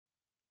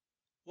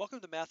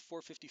Welcome to Math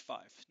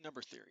 455,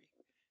 Number Theory.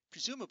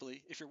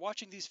 Presumably, if you're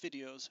watching these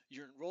videos,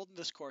 you're enrolled in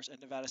this course at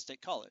Nevada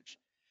State College.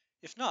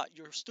 If not,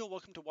 you're still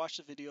welcome to watch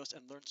the videos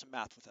and learn some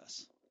math with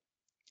us.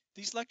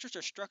 These lectures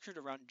are structured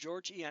around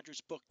George E.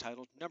 Andrews' book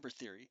titled Number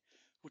Theory,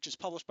 which is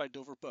published by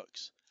Dover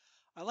Books.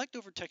 I like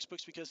Dover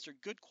textbooks because they're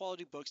good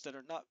quality books that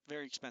are not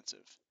very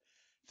expensive.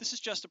 This is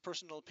just a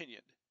personal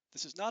opinion.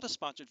 This is not a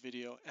sponsored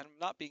video, and I'm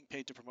not being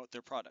paid to promote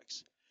their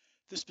products.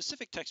 This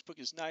specific textbook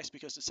is nice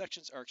because the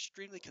sections are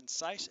extremely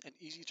concise and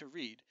easy to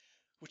read,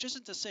 which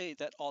isn't to say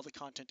that all the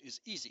content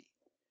is easy.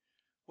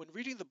 When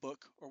reading the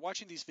book or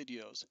watching these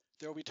videos,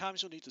 there will be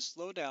times you'll need to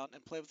slow down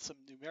and play with some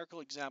numerical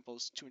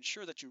examples to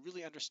ensure that you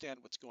really understand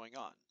what's going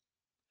on.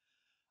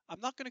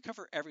 I'm not going to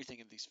cover everything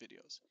in these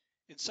videos.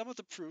 In some of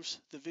the proofs,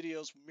 the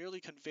videos merely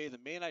convey the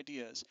main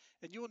ideas,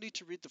 and you will need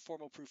to read the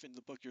formal proof in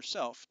the book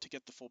yourself to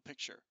get the full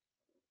picture.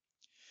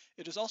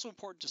 It is also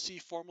important to see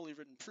formally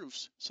written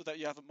proofs so that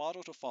you have a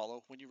model to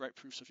follow when you write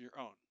proofs of your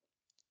own.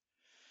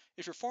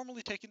 If you're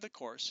formally taking the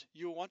course,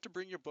 you will want to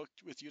bring your book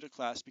with you to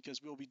class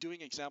because we will be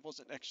doing examples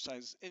and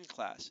exercises in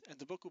class, and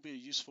the book will be a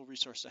useful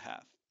resource to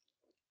have.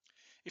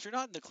 If you're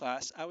not in the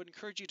class, I would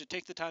encourage you to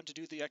take the time to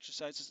do the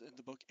exercises in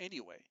the book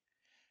anyway.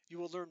 You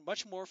will learn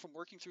much more from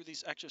working through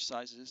these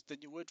exercises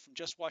than you would from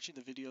just watching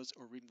the videos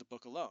or reading the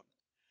book alone.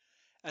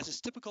 As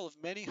is typical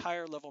of many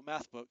higher level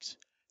math books,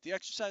 the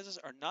exercises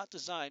are not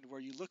designed where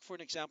you look for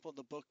an example in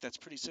the book that's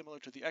pretty similar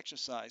to the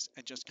exercise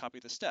and just copy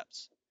the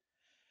steps.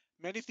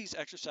 Many of these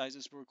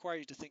exercises will require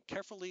you to think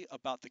carefully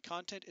about the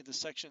content in the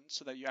section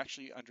so that you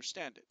actually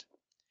understand it.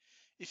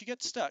 If you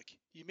get stuck,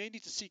 you may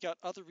need to seek out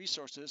other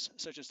resources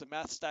such as the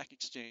Math Stack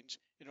Exchange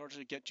in order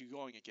to get you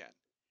going again.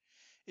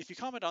 If you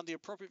comment on the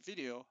appropriate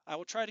video, I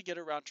will try to get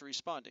around to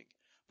responding,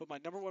 but my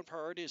number one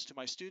priority is to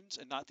my students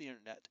and not the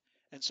internet,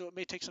 and so it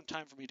may take some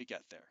time for me to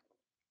get there.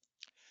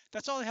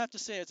 That's all I have to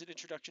say as an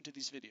introduction to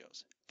these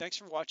videos. Thanks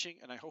for watching,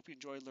 and I hope you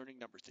enjoy learning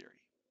number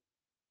theory.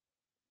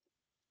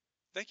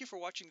 Thank you for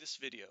watching this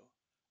video.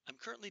 I'm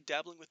currently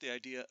dabbling with the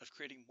idea of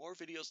creating more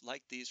videos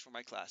like these for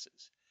my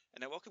classes,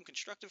 and I welcome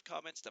constructive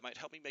comments that might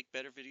help me make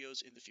better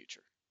videos in the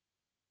future.